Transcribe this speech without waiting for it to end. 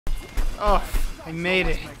Oh, I made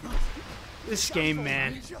it. This game,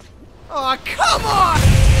 man. Oh, come on!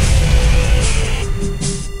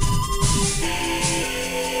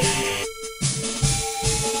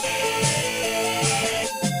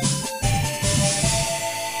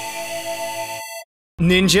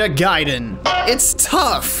 Ninja Gaiden. It's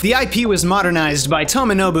tough! The IP was modernized by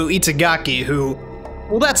Tomonobu Itagaki, who...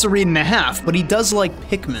 well, that's a read and a half, but he does like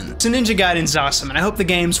Pikmin. So Ninja Gaiden's awesome, and I hope the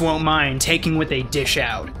games won't mind taking what they dish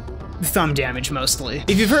out. Thumb damage, mostly.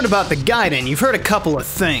 If you've heard about the Gaiden, you've heard a couple of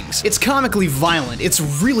things. It's comically violent, it's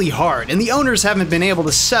really hard, and the owners haven't been able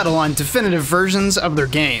to settle on definitive versions of their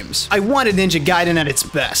games. I wanted Ninja Gaiden at its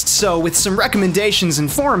best, so with some recommendations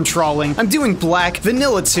and forum trawling, I'm doing Black,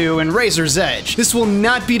 Vanilla 2, and Razor's Edge. This will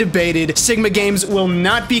not be debated, Sigma games will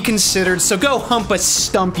not be considered, so go hump a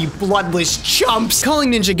stump, you bloodless chumps!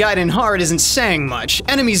 Calling Ninja Gaiden hard isn't saying much.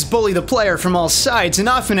 Enemies bully the player from all sides and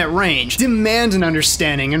often at range, demand an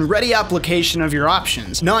understanding and ready application of your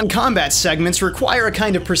options. Non-combat segments require a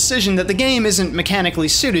kind of precision that the game isn't mechanically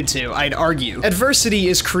suited to, I'd argue. Adversity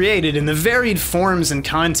is created in the varied forms and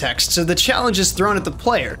contexts of the challenges thrown at the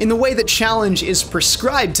player, in the way that challenge is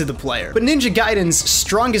prescribed to the player. But Ninja Gaiden's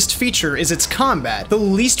strongest feature is its combat, the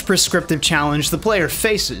least prescriptive challenge the player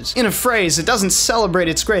faces. In a phrase, it doesn't celebrate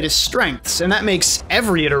its greatest strengths, and that makes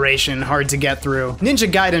every iteration hard to get through. Ninja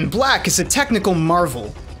Gaiden Black is a technical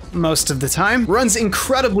marvel. Most of the time, runs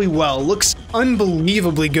incredibly well, looks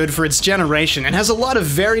unbelievably good for its generation, and has a lot of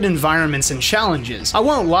varied environments and challenges. I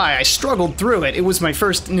won't lie, I struggled through it. It was my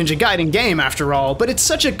first Ninja Gaiden game after all, but it's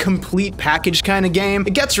such a complete package kind of game,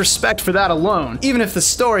 it gets respect for that alone, even if the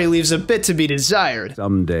story leaves a bit to be desired.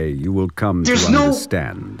 Someday you will come to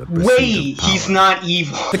understand the pursuit way of power. he's not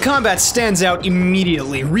evil. The combat stands out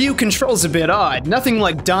immediately. Ryu controls a bit odd, nothing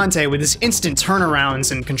like Dante with his instant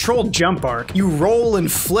turnarounds and controlled jump arc. You roll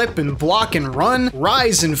and flip and block and run,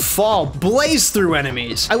 rise and fall, blaze through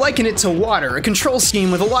enemies. I liken it to water, a control scheme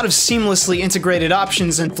with a lot of seamlessly integrated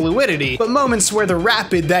options and fluidity, but moments where the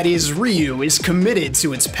rapid that is Ryu is committed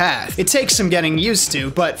to its path. It takes some getting used to,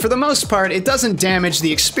 but for the most part, it doesn't damage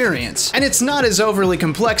the experience. And it's not as overly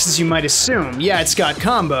complex as you might assume. Yeah, it's got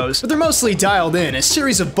combos, but they're mostly dialed in, a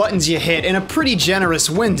series of buttons you hit in a pretty generous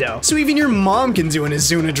window, so even your mom can do an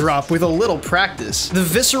Azuna drop with a little practice. The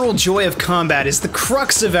visceral joy of combat is the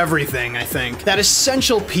crux of everything, I think. That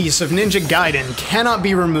essential piece of Ninja Gaiden cannot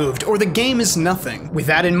be removed, or the game is nothing. With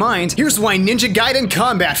that in mind, here's why Ninja Gaiden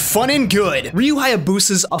combat fun and good. Ryu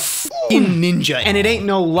Hayabusa's a f***ing ninja, and it ain't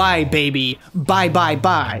no lie, baby. Bye bye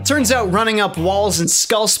bye. Turns out running up walls and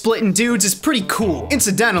skull-splitting dudes is pretty cool.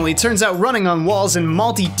 Incidentally, turns out running on walls and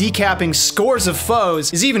multi-decapping scores of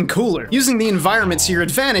foes is even cooler. Using the environment to your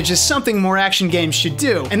advantage is something more action games should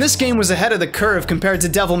do, and this game was ahead of the curve compared to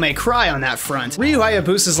Devil May Cry on that front. Ryu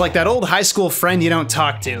Hayabusa's like that old high school friend you don't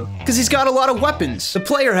talk to, because he's got a lot of weapons. The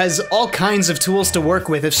player has all kinds of tools to work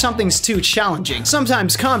with if something's too challenging.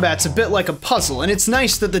 Sometimes combat's a bit like a puzzle, and it's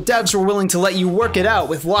nice that the devs were willing to let you work it out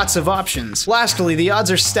with lots of options. Lastly, the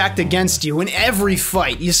odds are stacked against you in every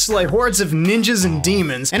fight. You slay hordes of ninjas and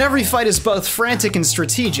demons, and every fight is both frantic and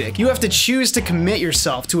strategic. You have to choose to commit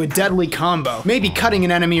yourself to a deadly combo, maybe cutting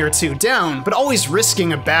an enemy or two down, but always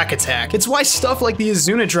risking a back attack. It's why stuff like the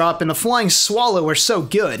Azuna drop and the flying swallow are so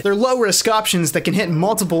good. They're low-risk options that can hit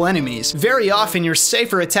multiple enemies. Very often you're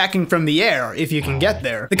safer attacking from the air, if you can get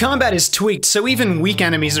there. The combat is tweaked, so even weak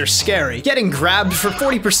enemies are scary. Getting grabbed for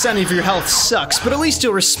 40% of your health sucks, but at least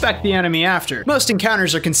you'll respect the enemy after. Most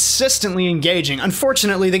encounters are consistently engaging.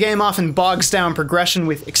 Unfortunately, the game often bogs down progression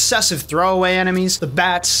with excessive throwaway enemies, the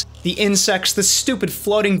bats, the insects, the stupid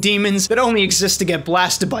floating demons that only exist to get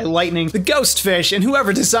blasted by lightning, the ghost fish, and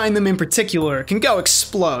whoever designed them in particular can go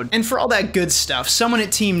explode. And for all that good stuff, someone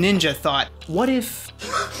at Team Ninja thought, what if...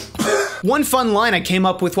 One fun line I came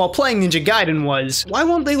up with while playing Ninja Gaiden was, why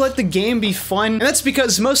won't they let the game be fun? And that's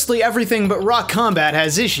because mostly everything but raw combat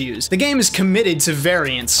has issues. The game is committed to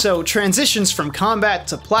variance, so transitions from combat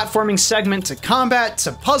to platforming segment to combat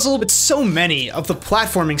to puzzle, but so many of the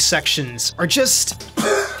platforming sections are just...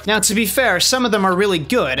 Now, to be fair, some of them are really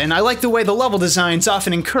good, and I like the way the level designs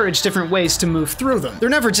often encourage different ways to move through them. They're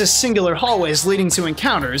never just singular hallways leading to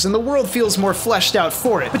encounters, and the world feels more fleshed out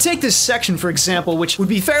for it. But take this section, for example, which would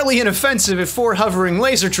be fairly inoffensive if 4 hovering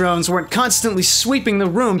laser drones weren't constantly sweeping the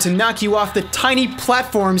room to knock you off the tiny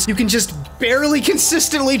platforms you can just barely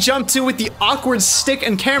consistently jump to with the awkward stick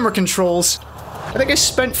and camera controls. I think I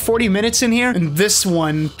spent 40 minutes in here, and this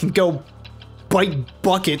one can go bite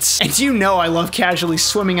buckets. And you know I love casually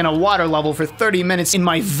swimming in a water level for 30 minutes in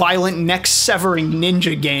my violent neck-severing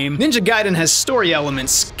ninja game. Ninja Gaiden has story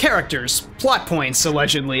elements, characters, plot points,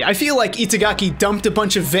 allegedly. I feel like Itagaki dumped a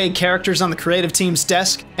bunch of vague characters on the creative team's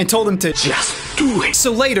desk and told them to just do it.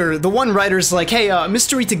 So later, the one writer's like, hey,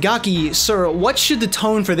 Mr. Itagaki, sir, what should the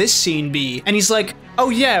tone for this scene be? And he's like, oh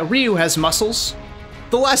yeah, Ryu has muscles.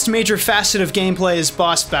 The last major facet of gameplay is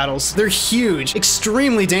boss battles. They're huge,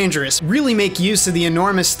 extremely dangerous, really make use of the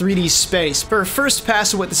enormous 3D space. For a first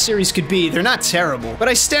pass of what the series could be, they're not terrible. But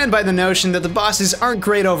I stand by the notion that the bosses aren't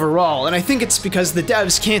great overall, and I think it's because the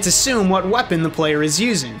devs can't assume what weapon the player is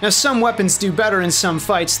using. Now, some weapons do better in some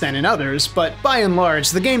fights than in others, but by and large,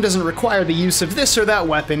 the game doesn't require the use of this or that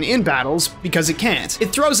weapon in battles because it can't.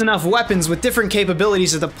 It throws enough weapons with different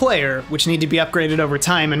capabilities of the player, which need to be upgraded over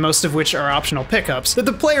time and most of which are optional pickups, that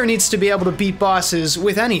the player needs to be able to beat bosses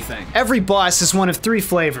with anything. Every boss is one of 3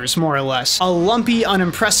 flavors, more or less. A lumpy,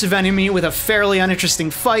 unimpressive enemy with a fairly uninteresting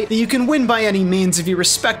fight that you can win by any means if you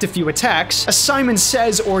respect a few attacks. A Simon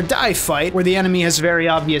Says or Die fight, where the enemy has very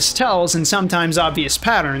obvious tells and sometimes obvious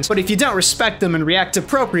patterns, but if you don't respect them and react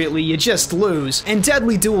appropriately, you just lose. And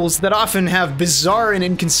deadly duels that often have bizarre and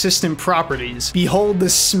inconsistent properties. Behold the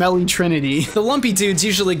smelly trinity. The lumpy dudes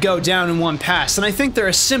usually go down in one pass, and I think they're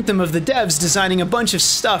a symptom of the devs designing a bunch of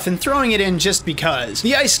stuff and throwing it in just because.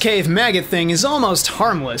 The Ice Cave maggot thing is almost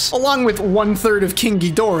harmless, along with 1/3 of King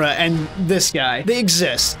Ghidorah and this guy. They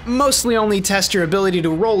exist, mostly only test your ability to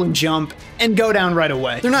roll and jump, and go down right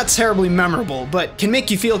away. They're not terribly memorable, but can make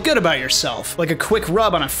you feel good about yourself, like a quick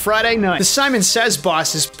rub on a Friday night. The Simon Says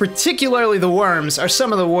bosses, particularly the worms, are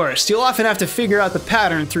some of the worst. You'll often have to figure out the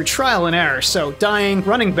pattern through trial and error, so dying,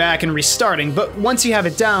 running back, and restarting, but once you have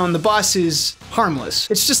it down, the boss is harmless.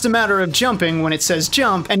 It's just a matter of jumping when it says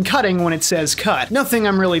jump and cutting when it says cut. Nothing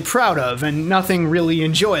I'm really proud of, and nothing really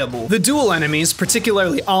enjoyable. The dual enemies,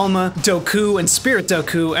 particularly Alma, Doku, and Spirit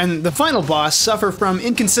Doku, and the final boss suffer from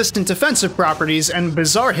inconsistent defensive properties and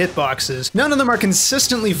bizarre hitboxes. None of them are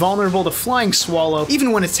consistently vulnerable to Flying Swallow,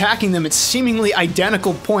 even when attacking them at seemingly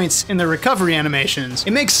identical points in their recovery animations.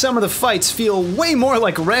 It makes some of the fights feel way more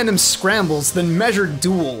like random scrambles than measured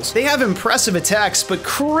duels. They have impressive attacks, but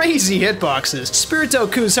crazy hitboxes. Spirit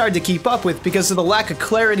Doku's hard to keep up with because of the lack of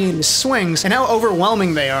clarity in his swings and how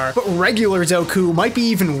overwhelming they are, but regular Doku might be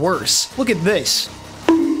even worse. Look at this.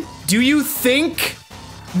 Do you think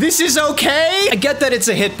this is okay? I get that it's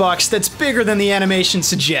a hitbox that's bigger than the animation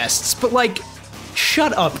suggests, but like,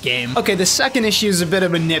 shut up, game. Okay, the second issue is a bit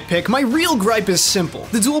of a nitpick. My real gripe is simple.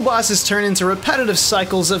 The dual bosses turn into repetitive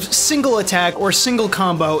cycles of single attack or single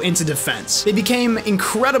combo into defense. They became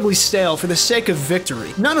incredibly stale for the sake of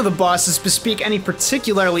victory. None of the bosses bespeak any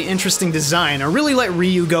particularly interesting design or really let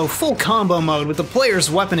Ryu go full combo mode with the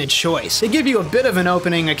player's weapon of choice. They give you a bit of an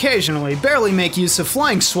opening occasionally, barely make use of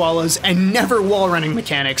Flying Swallows, and never wall running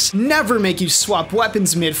mechanics, never make you swap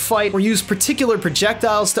weapons mid-fight or use particular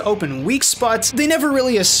projectiles to open weak spots. They never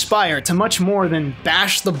really aspire to much more than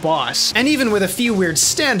bash the boss. And even with a few weird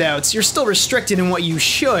standouts, you're still restricted in what you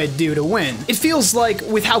should do to win. It feels like,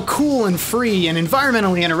 with how cool and free and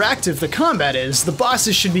environmentally interactive the combat is, the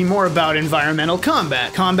bosses should be more about environmental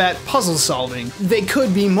combat puzzle solving. They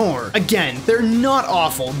could be more. Again, they're not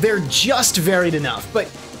awful, they're just varied enough, but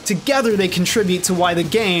together they contribute to why the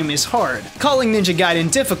game is hard. Calling Ninja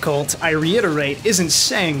Gaiden difficult, I reiterate, isn't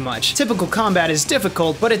saying much. Typical combat is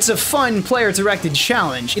difficult, but it's a fun, player-directed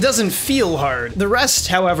challenge. It doesn't feel hard. The rest,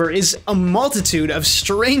 however, is a multitude of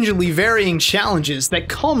strangely varying challenges that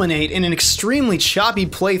culminate in an extremely choppy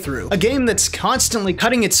playthrough. A game that's constantly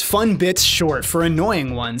cutting its fun bits short for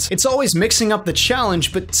annoying ones. It's always mixing up the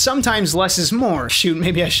challenge, but sometimes less is more. Shoot,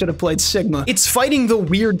 maybe I should have played Sigma. It's fighting the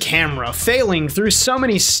weird camera, failing through so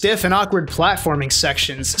many stiff and awkward platforming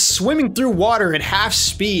sections, swimming through water at half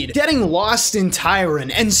speed, getting lost in Tyron,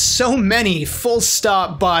 and so many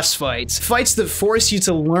full-stop boss fights. Fights that force you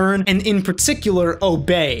to learn, and in particular,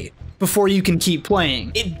 obey, before you can keep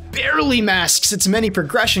playing. It barely masks its many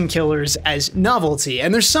progression killers as novelty,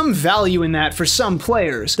 and there's some value in that for some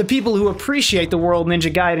players. The people who appreciate the world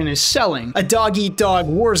Ninja Gaiden is selling. A dog-eat-dog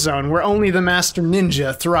warzone where only the master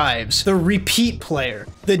ninja thrives. The repeat player.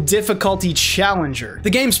 The difficulty challenger.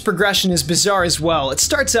 The game's progression is bizarre as well. It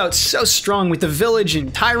starts out so strong with the village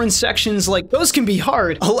and Tyrant sections, like those can be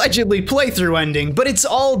hard, allegedly playthrough ending, but it's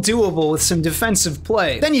all doable with some defensive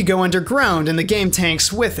play. Then you go underground and the game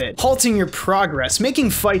tanks with it, halting your progress,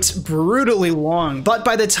 making fights brutally long, but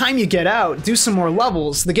by the time you get out, do some more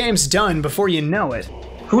levels, the game's done before you know it.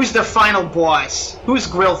 Who's the final boss? Who's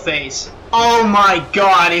Grillface? Oh my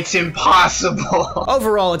god, it's impossible.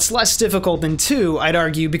 Overall, it's less difficult than 2, I'd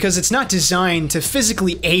argue, because it's not designed to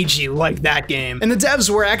physically age you like that game. And the devs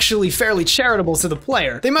were actually fairly charitable to the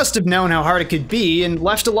player. They must have known how hard it could be and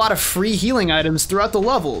left a lot of free healing items throughout the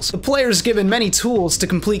levels. The player's given many tools to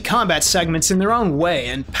complete combat segments in their own way,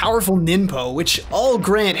 and powerful ninpo, which all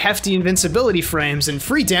grant hefty invincibility frames and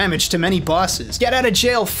free damage to many bosses. Get out of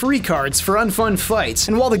jail free cards for unfun fights.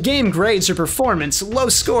 And while the game grades your performance, low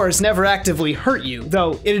scores never actively hurt you,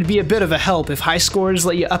 though it'd be a bit of a help if high scores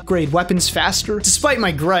let you upgrade weapons faster. Despite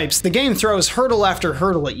my gripes, the game throws hurdle after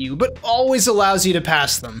hurdle at you, but always allows you to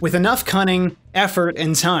pass them, with enough cunning, effort,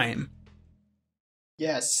 and time.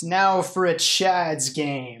 Yes, now for a Chad's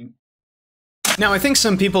game. Now, I think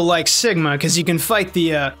some people like Sigma because you can fight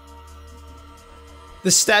the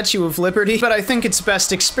Statue of Liberty, but I think it's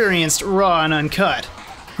best experienced raw and uncut.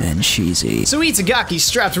 And cheesy. So Itagaki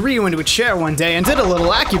strapped Ryu into a chair one day and did a little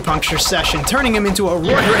acupuncture session, turning him into a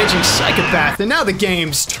roid-raging psychopath, and now the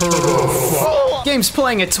game's turbo. Game's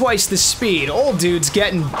playing at twice the speed, old dude's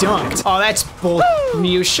getting dunked. Oh, that's bull.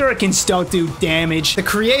 Ryu, shurikens don't do damage. The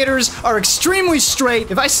creators are extremely straight.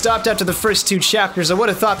 If I stopped after the first 2 chapters, I would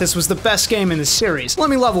have thought this was the best game in the series. Let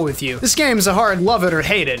me level with you. This game's a hard love it or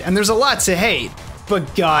hate it, and there's a lot to hate.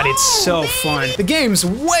 But god, it's so fun. The game's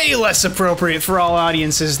way less appropriate for all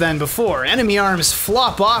audiences than before. Enemy arms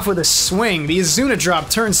flop off with a swing. The Azuna drop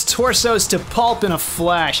turns torsos to pulp in a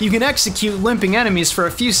flash. You can execute limping enemies for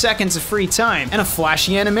a few seconds of free time, and a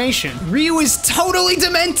flashy animation. Ryu is totally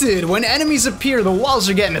demented! When enemies appear, the walls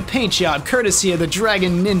are getting a paint job courtesy of the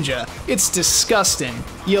Dragon Ninja. It's disgusting.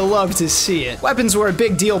 You'll love to see it. Weapons were a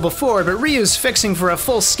big deal before, but Ryu's fixing for a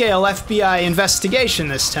full-scale FBI investigation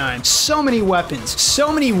this time. So many weapons,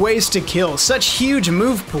 so many ways to kill, such huge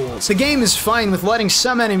move pools. The game is fine with letting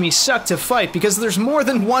some enemies suck to fight because there's more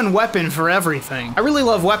than one weapon for everything. I really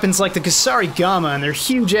love weapons like the Kasari Gamma and their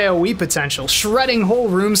huge AoE potential, shredding whole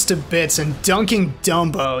rooms to bits and dunking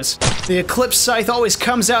dumbos. The Eclipse Scythe always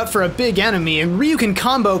comes out for a big enemy, and Ryu can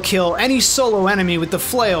combo kill any solo enemy with the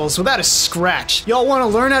flails without a scratch. Y'all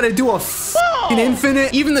wanna learn how to do a f***ing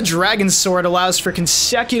infinite? Even the Dragon Sword allows for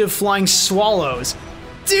consecutive flying swallows.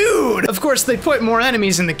 Dude! Of course, they put more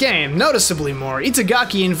enemies in the game, noticeably more.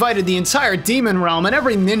 Itagaki invited the entire demon realm and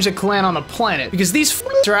every ninja clan on the planet, because these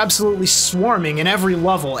f***s are absolutely swarming in every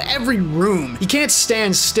level, every room. You can't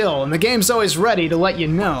stand still, and the game's always ready to let you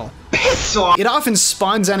know. It often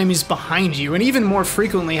spawns enemies behind you, and even more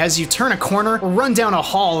frequently as you turn a corner or run down a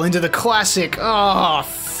hall into the classic,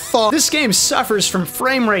 This game suffers from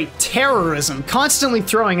frame rate terrorism, constantly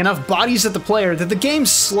throwing enough bodies at the player that the game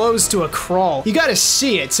slows to a crawl. You gotta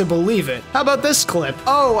see it to believe it. How about this clip?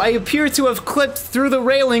 Oh, I appear to have clipped through the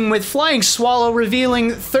railing with Flying Swallow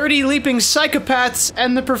revealing 30 leaping psychopaths,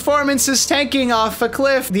 and the performance is tanking off a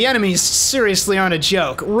cliff. The enemies seriously aren't a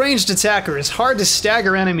joke. Ranged attacker is hard to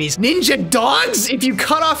stagger enemies. Ninja dogs? If you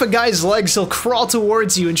cut off a guy's legs, he'll crawl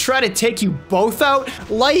towards you and try to take you both out.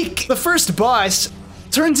 Like the first boss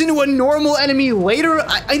turns into a normal enemy later?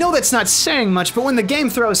 I know that's not saying much, but when the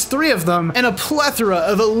game throws 3 of them and a plethora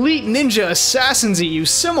of elite ninja assassins at you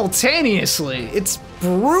simultaneously, it's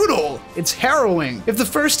brutal. It's harrowing. If the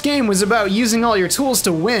first game was about using all your tools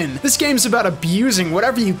to win, this game's about abusing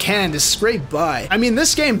whatever you can to scrape by. I mean,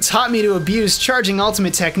 this game taught me to abuse charging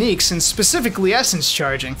ultimate techniques, and specifically essence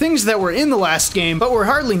charging, things that were in the last game but were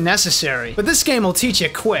hardly necessary. But this game will teach you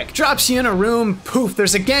quick. Drops you in a room, poof,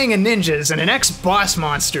 there's a gang of ninjas and an ex-boss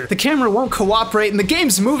monster. The camera won't cooperate and the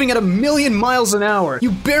game's moving at 1,000,000 miles an hour. You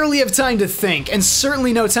barely have time to think, and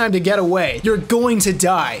certainly no time to get away. You're going to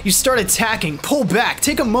die. You start attacking, pull back,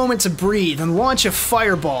 take a moment to breathe, and launch a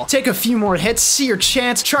fireball. Take a few more hits, see your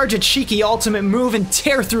chance, charge a cheeky ultimate move, and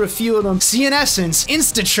tear through a few of them. See an essence,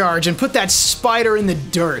 insta-charge, and put that spider in the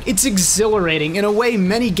dirt. It's exhilarating in a way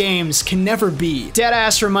many games can never be.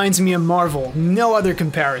 Deadass reminds me of Marvel, no other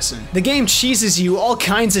comparison. The game cheeses you all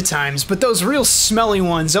kinds of times, but those real smelly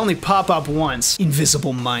ones only pop up once.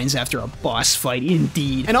 Invisible mines after a boss fight,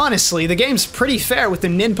 indeed. And honestly, the game's pretty fair with the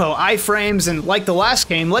ninpo iframes and, like the last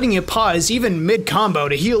game, letting you pause even mid-combat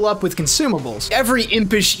to heal up with consumables. Every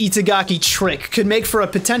impish Itagaki trick could make for a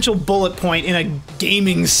potential bullet point in a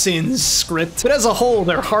gaming sins script, but as a whole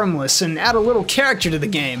they're harmless and add a little character to the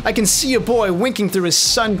game. I can see a boy winking through his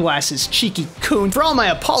sunglasses, cheeky coon. For all my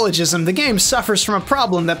apologism, the game suffers from a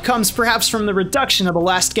problem that comes perhaps from the reduction of the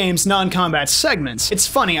last game's non-combat segments. It's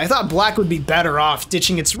funny, I thought Black would be better off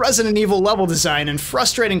ditching its Resident Evil level design and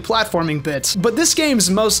frustrating platforming bits, but this game's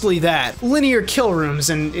mostly that. Linear kill rooms,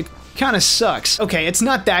 and it kinda sucks. Okay, it's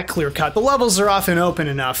not that clear-cut. The levels are often open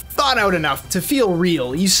enough, thought out enough to feel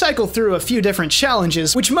real. You cycle through a few different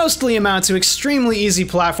challenges, which mostly amount to extremely easy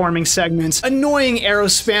platforming segments, annoying arrow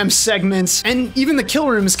spam segments, and even the kill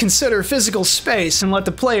rooms consider physical space and let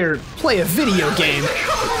the player play a video game.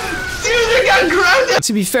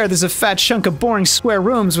 To be fair, there's a fat chunk of boring square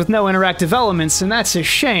rooms with no interactive elements, and that's a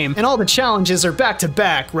shame. And all the challenges are back to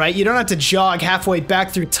back, right? You don't have to jog halfway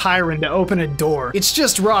back through Tyrant to open a door. It's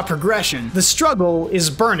just raw progression. The struggle is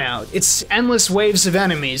burnout. It's endless waves of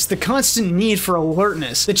enemies, the constant need for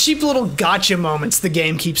alertness, the cheap little gotcha moments the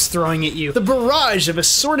game keeps throwing at you, the barrage of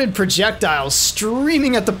assorted projectiles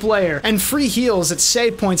streaming at the player, and free heals at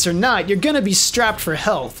save points or not, you're gonna be strapped for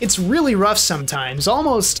health. It's really rough sometimes,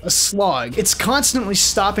 almost a slog. It's constantly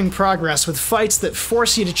stopping progress with fights that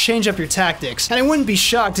force you to change up your tactics, and I wouldn't be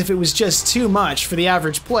shocked if it was just too much for the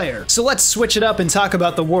average player. So let's switch it up and talk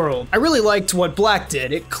about the world. I really liked what Black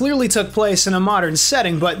did. It clearly took place in a modern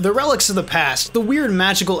setting, but the relics of the past, the weird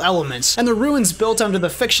magical elements, and the ruins built under the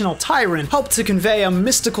fictional Tyrant helped to convey a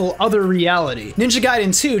mystical other reality. Ninja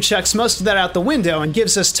Gaiden 2 checks most of that out the window and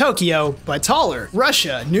gives us Tokyo, but taller.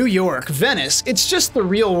 Russia, New York, Venice, it's just the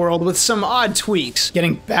real world with some odd tweaks.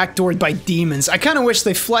 Getting backdoored by demons. I kinda wish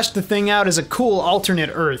they fleshed the thing out as a cool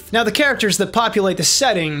alternate Earth. Now the characters that populate the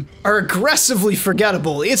setting are aggressively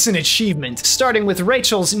forgettable. It's an achievement. Starting with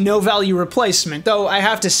Rachel's no-value replacement, though I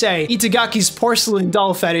have to say, Itagaki's porcelain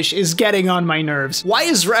doll fetish is getting on my nerves. Why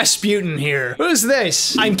is Rasputin here? Who's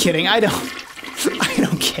this? I'm kidding, I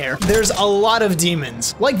don't care. There's a lot of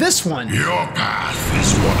demons, like this one. Your path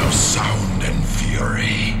is one of sound and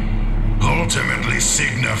fury, ultimately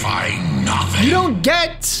signifying nothing. You don't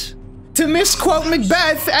get to misquote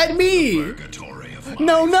Macbeth at me.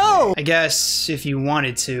 No, no. I guess if you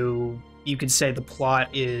wanted to, you could say the plot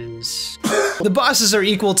is... The bosses are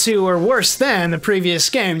equal to or worse than the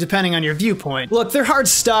previous game, depending on your viewpoint. Look, they're hard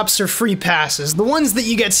stops or free passes. The ones that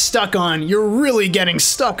you get stuck on, you're really getting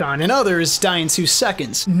stuck on, and others die in 2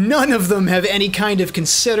 seconds. None of them have any kind of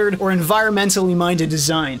considered or environmentally minded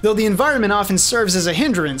design, though the environment often serves as a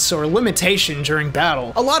hindrance or limitation during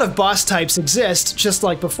battle. A lot of boss types exist, just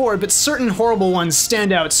like before, but certain horrible ones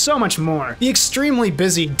stand out so much more. The extremely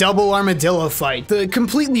busy double armadillo fight, the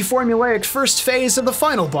completely formulaic first phase of the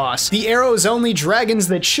final boss, the arrows only dragons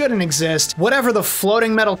that shouldn't exist, whatever the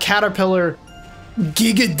floating metal caterpillar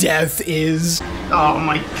Gigadeath is. Oh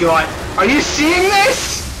my god. Are you seeing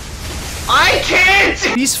this? I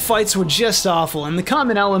can't! These fights were just awful, and the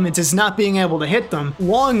common element is not being able to hit them,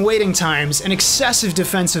 long waiting times, and excessive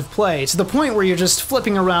defensive play, to the point where you're just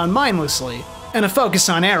flipping around mindlessly. And a focus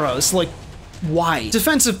on arrows, like, why?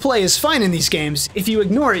 Defensive play is fine in these games. If you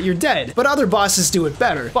ignore it, you're dead. But other bosses do it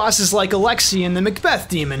better. Bosses like Alexi and the Macbeth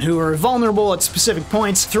demon, who are vulnerable at specific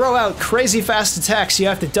points, throw out crazy fast attacks you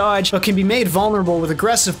have to dodge, but can be made vulnerable with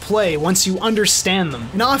aggressive play once you understand them.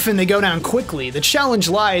 And often they go down quickly. The challenge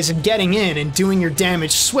lies in getting in and doing your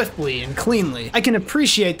damage swiftly and cleanly. I can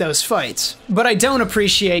appreciate those fights. But I don't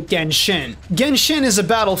appreciate Genshin. Genshin is a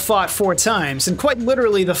battle fought 4 times, and quite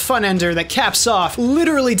literally the fun ender that caps off,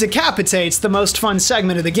 literally decapitates the most fun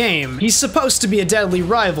segment of the game. He's supposed to be a deadly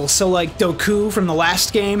rival, so like Doku from the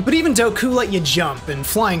last game, but even Doku let you jump and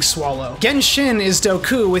Flying Swallow. Genshin is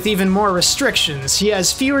Doku with even more restrictions. He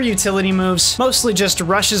has fewer utility moves, mostly just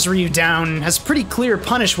rushes Ryu down, has pretty clear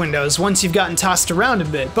punish windows once you've gotten tossed around a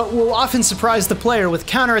bit, but will often surprise the player with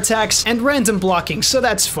counterattacks and random blocking, so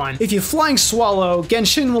that's fun. If you Flying Swallow,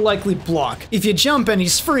 Genshin will likely block. If you jump and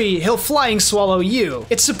he's free, he'll Flying Swallow you.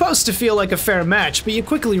 It's supposed to feel like a fair match, but you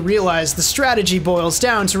quickly realize the strategy boils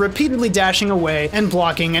down to repeatedly dashing away and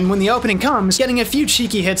blocking, and when the opening comes, getting a few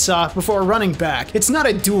cheeky hits off before running back. It's not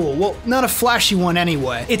a duel, well, not a flashy one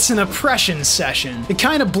anyway. It's an oppression session. It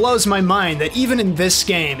kinda blows my mind that even in this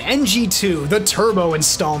game, NG2, the turbo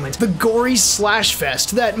installment, the gory slash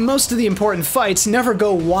fest, that most of the important fights never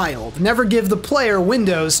go wild, never give the player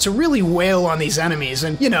windows to really wail on these enemies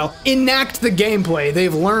and, you know, enact the gameplay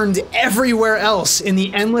they've learned everywhere else in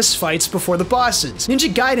the endless fights before the bosses.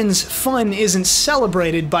 Ninja Gaiden's fun isn't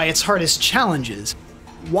celebrated by its hardest challenges.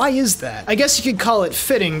 Why is that? I guess you could call it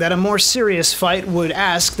fitting that a more serious fight would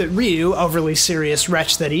ask that Ryu, overly serious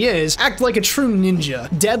wretch that he is, act like a true ninja,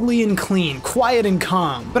 deadly and clean, quiet and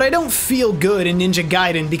calm. But I don't feel good in Ninja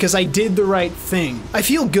Gaiden because I did the right thing. I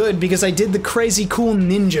feel good because I did the crazy cool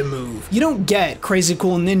ninja move. You don't get crazy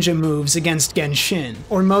cool ninja moves against Genshin,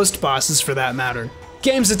 or most bosses for that matter.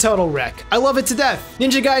 Game's a total wreck. I love it to death.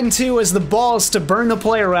 Ninja Gaiden 2 has the balls to burn the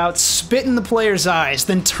player out, spit in the player's eyes,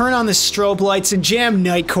 then turn on the strobe lights and jam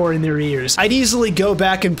Nightcore in their ears. I'd easily go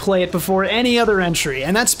back and play it before any other entry,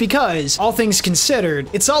 and that's because, all things considered,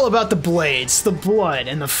 it's all about the blades, the blood,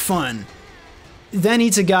 and the fun. Then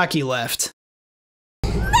Itagaki left.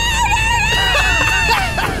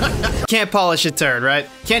 Can't polish a turd, right?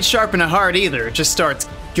 Can't sharpen a heart either, it just starts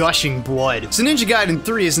gushing blood. So Ninja Gaiden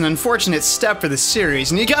 3 is an unfortunate step for the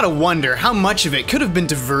series, and you gotta wonder how much of it could have been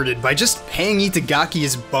diverted by just paying Itagaki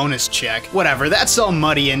his bonus check. Whatever, that's all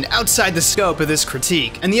muddy and outside the scope of this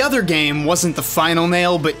critique. And the other game wasn't the final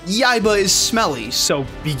nail, but Yaiba is smelly, so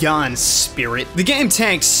begone, spirit. The game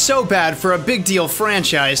tanked so bad for a big deal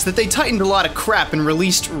franchise that they tightened a lot of crap and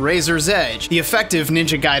released Razor's Edge, the effective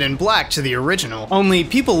Ninja Gaiden Black to the original. Only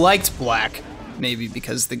people liked Black. Maybe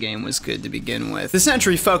because the game was good to begin with. This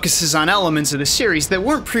entry focuses on elements of the series that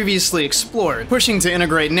weren't previously explored, pushing to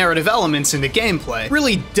integrate narrative elements into gameplay,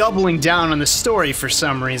 really doubling down on the story for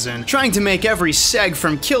some reason, trying to make every seg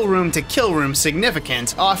from kill room to kill room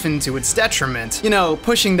significant, often to its detriment. You know,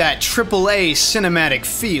 pushing that AAA cinematic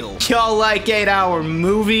feel. Y'all like 8-hour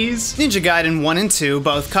movies? Ninja Gaiden 1 and 2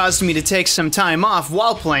 both caused me to take some time off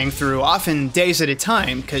while playing through, often days at a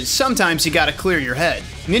time, cause sometimes you gotta clear your head.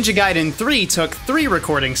 Ninja Gaiden 3 took 3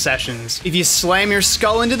 recording sessions. If you slam your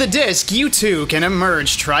skull into the disc, you too can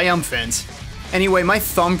emerge triumphant. Anyway, my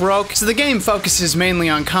thumb broke, so the game focuses mainly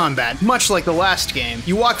on combat, much like the last game.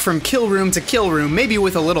 You walk from kill room to kill room, maybe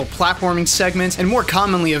with a little platforming segment, and more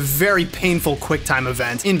commonly a very painful QuickTime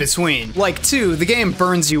event in between. Like 2, the game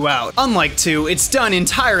burns you out. Unlike 2, it's done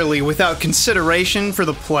entirely without consideration for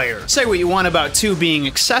the player. Say what you want about 2 being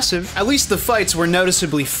excessive, at least the fights were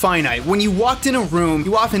noticeably finite. When you walked in a room,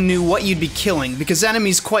 you often knew what you'd be killing, because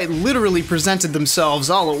enemies quite literally presented themselves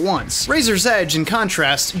all at once. Razor's Edge, in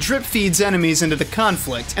contrast, drip feeds enemies into the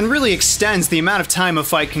conflict, and really extends the amount of time a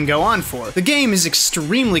fight can go on for. The game is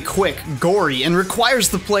extremely quick, gory, and requires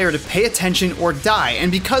the player to pay attention or die,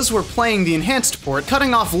 and because we're playing the enhanced port,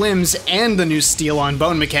 cutting off limbs and the new steel on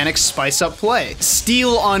bone mechanics spice up play.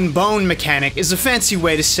 Steel on bone mechanic is a fancy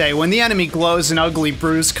way to say when the enemy glows an ugly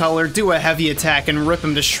bruise color, do a heavy attack and rip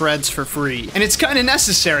him to shreds for free. And it's kinda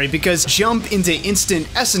necessary because jump into instant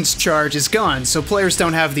essence charge is gone, so players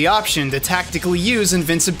don't have the option to tactically use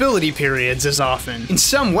invincibility periods as often. In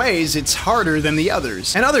some ways, it's harder than the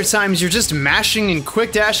others. And other times, you're just mashing and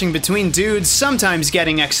quick dashing between dudes, sometimes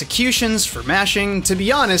getting executions for mashing. To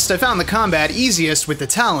be honest, I found the combat easiest with the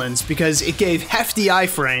Talons because it gave hefty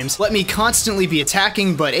iframes, let me constantly be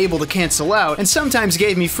attacking but able to cancel out, and sometimes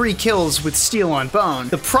gave me free kills with steel on bone.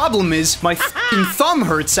 The problem is, my f***ing thumb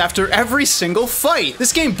hurts after every single fight.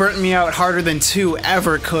 This game burnt me out harder than 2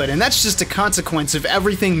 ever could, and that's just a consequence of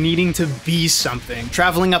everything needing to be something.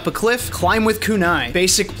 Traveling up a cliff, climb with kunai.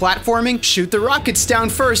 Basic platforming, shoot the rockets down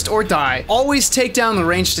first or die. Always take down the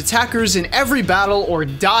ranged attackers in every battle or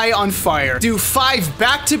die on fire. Do 5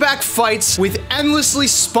 back-to-back fights with endlessly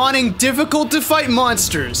spawning difficult to fight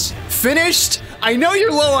monsters. Finished? I know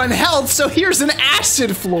you're low on health, so here's an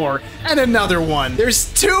acid floor, and another one.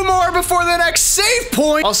 There's 2 more before the next save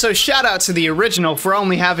point! Also, shout out to the original for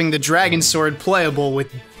only having the Dragon Sword playable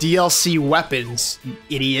with DLC weapons, you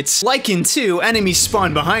idiots. Like in 2, enemies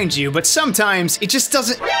spawn behind you, but sometimes it just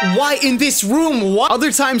doesn't— Why in this room? What?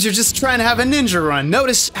 Other times you're just trying to have a ninja run.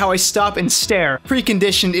 Notice how I stop and stare,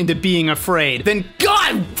 preconditioned into being afraid. Then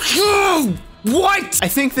God! What? I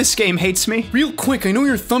think this game hates me. Real quick, I know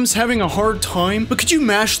your thumb's having a hard time, but could you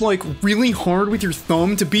mash like really hard with your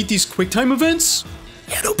thumb to beat these QuickTime events?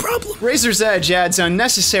 Yeah, no problem. Razor's Edge adds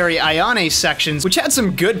unnecessary Ione sections, which had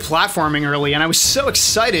some good platforming early, and I was so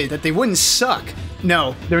excited that they wouldn't suck.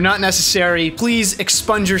 No, they're not necessary. Please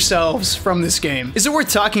expunge yourselves from this game. Is it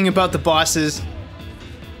worth talking about the bosses?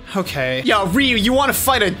 Okay. Yo, Ryu, you want to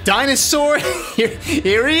fight a dinosaur?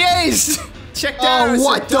 Here he is! Check that out.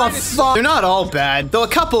 What the fuck? They're not all bad, though a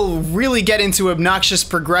couple really get into obnoxious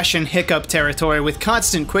progression hiccup territory with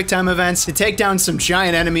constant QuickTime events to take down some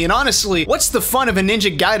giant enemy, and honestly, what's the fun of a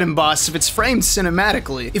Ninja Gaiden boss if it's framed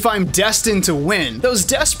cinematically? If I'm destined to win, those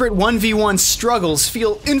desperate 1v1 struggles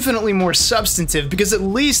feel infinitely more substantive because at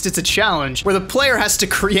least it's a challenge where the player has to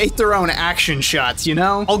create their own action shots, you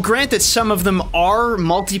know? I'll grant that some of them are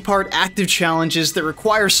multi-part active challenges that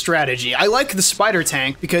require strategy. I like the spider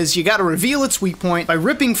tank because you gotta reveal its weak point by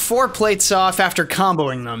ripping 4 plates off after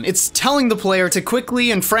comboing them. It's telling the player to quickly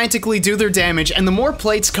and frantically do their damage, and the more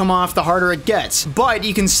plates come off, the harder it gets. But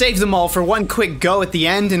you can save them all for one quick go at the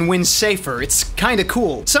end and win safer. It's kinda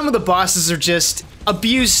cool. Some of the bosses are just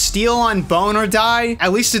Abuse steel on bone or die?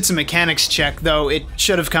 At least it's a mechanics check, though it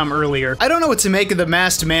should have come earlier. I don't know what to make of the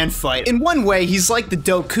masked man fight. In one way, he's like the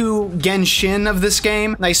Doku Genshin of this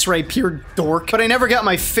game. Nice right, pure dork. But I never got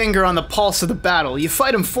my finger on the pulse of the battle. You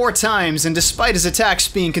fight him 4 times, and despite his attacks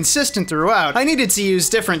being consistent throughout, I needed to use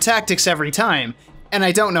different tactics every time. And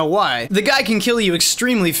I don't know why. The guy can kill you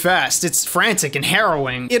extremely fast, it's frantic and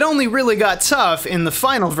harrowing. It only really got tough in the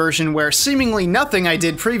final version where seemingly nothing I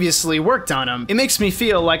did previously worked on him. It makes me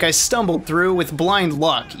feel like I stumbled through with blind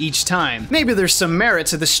luck each time. Maybe there's some merit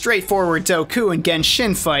to the straightforward Doku and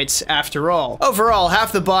Genshin fights after all. Overall,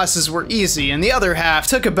 half the bosses were easy and the other half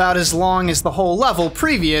took about as long as the whole level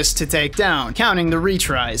previous to take down, counting the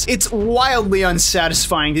retries. It's wildly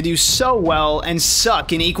unsatisfying to do so well and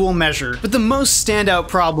suck in equal measure, but the most standout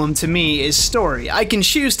problem to me is story. I can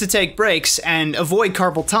choose to take breaks and avoid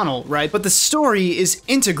carpal tunnel, right? But the story is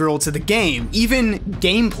integral to the game, even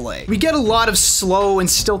gameplay. We get a lot of slow and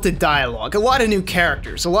stilted dialogue, a lot of new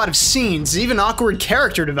characters, a lot of scenes, even awkward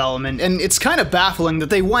character development, and it's kind of baffling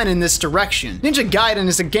that they went in this direction. Ninja Gaiden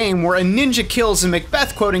is a game where a ninja kills a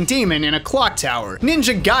Macbeth-quoting demon in a clock tower.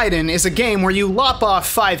 Ninja Gaiden is a game where you lop off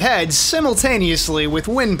 5 heads simultaneously with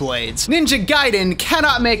wind blades. Ninja Gaiden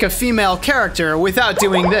cannot make a female character without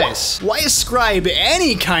doing this. Why ascribe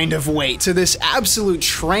any kind of weight to this absolute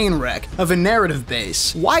train wreck of a narrative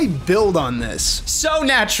base? Why build on this? So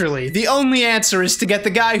naturally, the only answer is to get the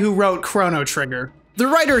guy who wrote Chrono Trigger. The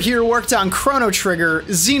writer here worked on Chrono Trigger,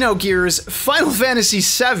 Xenogears, Final Fantasy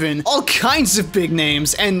VII, all kinds of big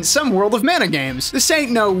names, and some World of Mana games. This ain't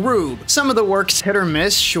no rube. Some of the work's hit or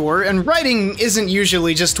miss, sure, and writing isn't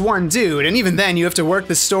usually just one dude, and even then you have to work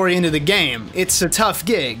the story into the game. It's a tough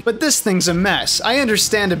gig, but this thing's a mess. I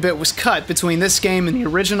understand a bit was cut between this game and the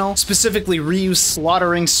original, specifically Ryu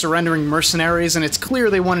slaughtering, surrendering mercenaries, and it's clear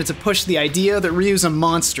they wanted to push the idea that Ryu's a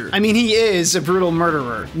monster. I mean, he is a brutal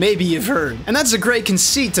murderer. Maybe you've heard. And that's a great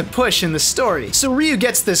conceit to push in the story. So Ryu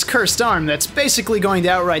gets this cursed arm that's basically going to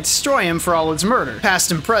outright destroy him for all its murder,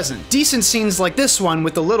 past and present. Decent scenes like this one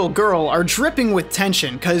with the little girl are dripping with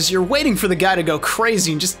tension, cause you're waiting for the guy to go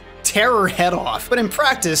crazy and just tear her head off. But in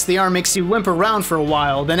practice, the arm makes you limp around for a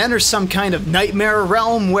while, then enters some kind of nightmare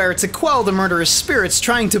realm where, to quell the murderous spirits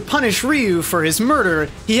trying to punish Ryu for his murder,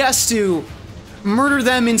 he has to murder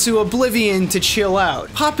them into oblivion to chill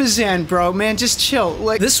out. Pop his hand, bro, man, just chill.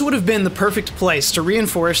 Like, this would have been the perfect place to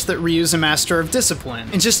reinforce that Ryu's a master of discipline,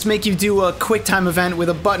 and just make you do a quick time event with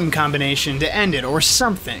a button combination to end it, or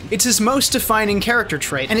something. It's his most defining character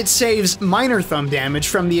trait, and it saves minor thumb damage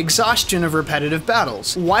from the exhaustion of repetitive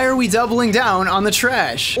battles. Why are we doubling down on the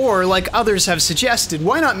trash? Or, like others have suggested,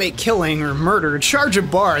 why not make killing or murder charge a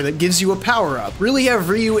bar that gives you a power-up? Really have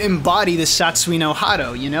Ryu embody the Satsui no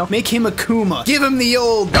Hado, you know? Make him a Kuma. Give him the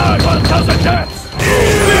old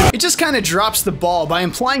It just kind of drops the ball by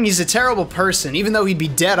implying he's a terrible person, even though he'd be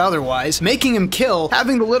dead otherwise, making him kill,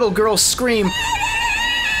 having the little girl scream,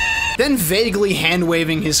 then vaguely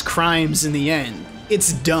hand-waving his crimes in the end.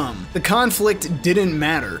 It's dumb. The conflict didn't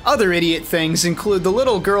matter. Other idiot things include the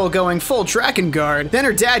little girl going full Drakengard, then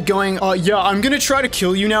her dad going, yeah, I'm gonna try to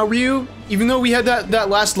kill you now, Ryu, even though we had that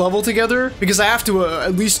last level together, because I have to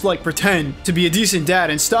at least, like, pretend to be a decent dad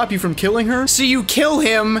and stop you from killing her. So you kill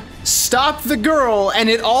him, stop the girl, and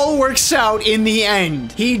it all works out in the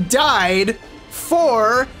end. He died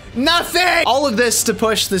for nothing! All of this to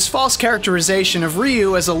push this false characterization of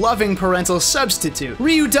Ryu as a loving parental substitute.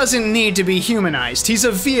 Ryu doesn't need to be humanized. He's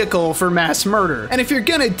a vehicle for mass murder. And if you're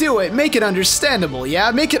gonna do it, make it understandable,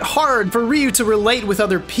 yeah? Make it hard for Ryu to relate with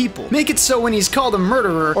other people. Make it so when he's called a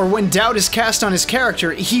murderer, or when doubt is cast on his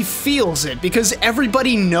character, he feels it, because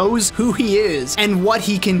everybody knows who he is and what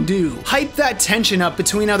he can do. Hype that tension up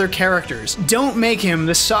between other characters. Don't make him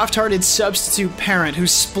the soft-hearted substitute parent who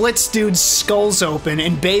splits dudes' skulls open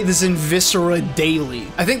and bathes in viscera daily.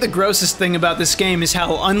 I think the grossest thing about this game is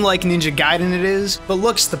how unlike Ninja Gaiden it is, but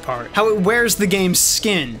looks the part. How it wears the game's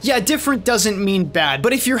skin. Yeah, different doesn't mean bad,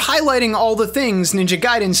 but if you're highlighting all the things Ninja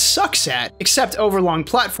Gaiden sucks at, except overlong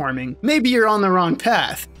platforming, maybe you're on the wrong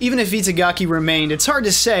path. Even if Itagaki remained, it's hard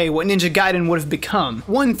to say what Ninja Gaiden would have become.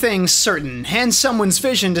 One thing's certain, hand someone's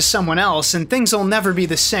vision to someone else and things will never be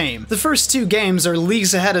the same. The first 2 games are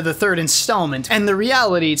leagues ahead of the 3rd installment, and the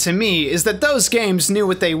reality to me is that those games knew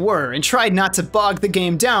what they were and tried not to bog the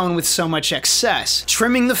game down with so much excess,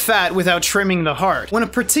 trimming the fat without trimming the heart. When a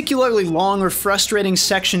particularly long or frustrating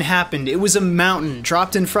section happened, it was a mountain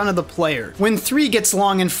dropped in front of the player. When 3 gets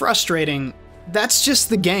long and frustrating, that's just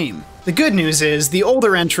the game. The good news is, the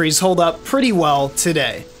older entries hold up pretty well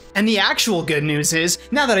today. And the actual good news is,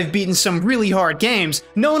 now that I've beaten some really hard games,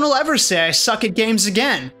 no one will ever say I suck at games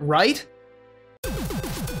again, right?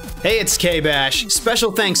 Hey, it's KBash.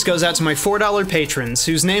 Special thanks goes out to my $4 patrons,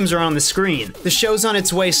 whose names are on the screen. The show's on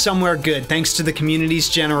its way somewhere good thanks to the community's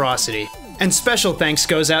generosity. And special thanks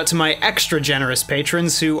goes out to my extra generous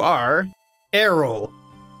patrons who are Errol,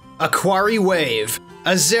 Aquari Wave,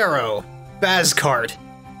 Azero, Bazcart,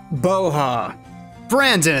 Boha,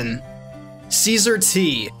 Brandon, Caesar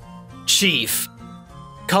T, Chief,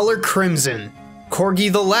 Color Crimson,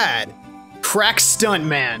 Corgi the Lad, Crack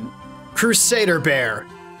Stuntman, Crusader Bear,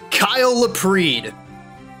 Kyle Lapreed,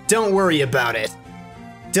 Don't Worry About It,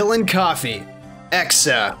 Dylan Coffee,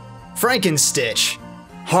 Exa, Frankenstitch,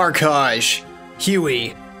 Harkaj,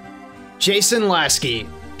 Huey, Jason Lasky,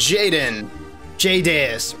 Jaden,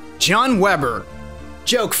 J-Daz, John Weber,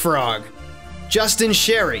 Joke Frog, Justin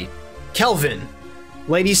Sherry, Kelvin,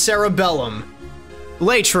 Lady Cerebellum,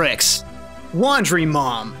 Latrix, Laundry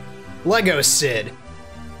Mom, Lego Sid,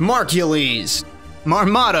 Marcules,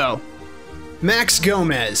 Marmato, Max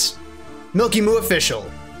Gomez, Milky Moo Official,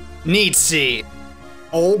 Neatsy,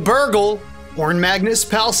 Old Burgle, Orn Magnus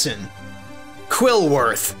Palson,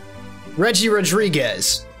 Quillworth, Reggie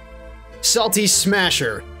Rodriguez, Salty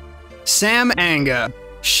Smasher, Sam Anga,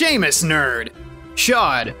 Seamus Nerd,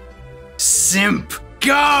 Shod, Simp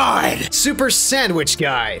God, Super Sandwich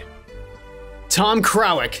Guy, Tom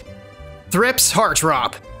Krowick, Thrips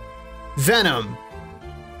Heartrop, Venom,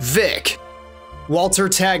 Vic, Walter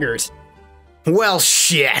Taggart, well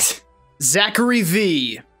shit, Zachary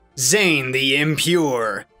V, Zane the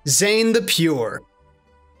Impure, Zane the Pure.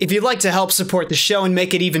 If you'd like to help support the show and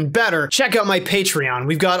make it even better, check out my Patreon.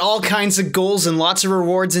 We've got all kinds of goals and lots of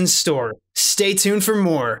rewards in store. Stay tuned for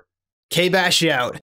more. KBash out.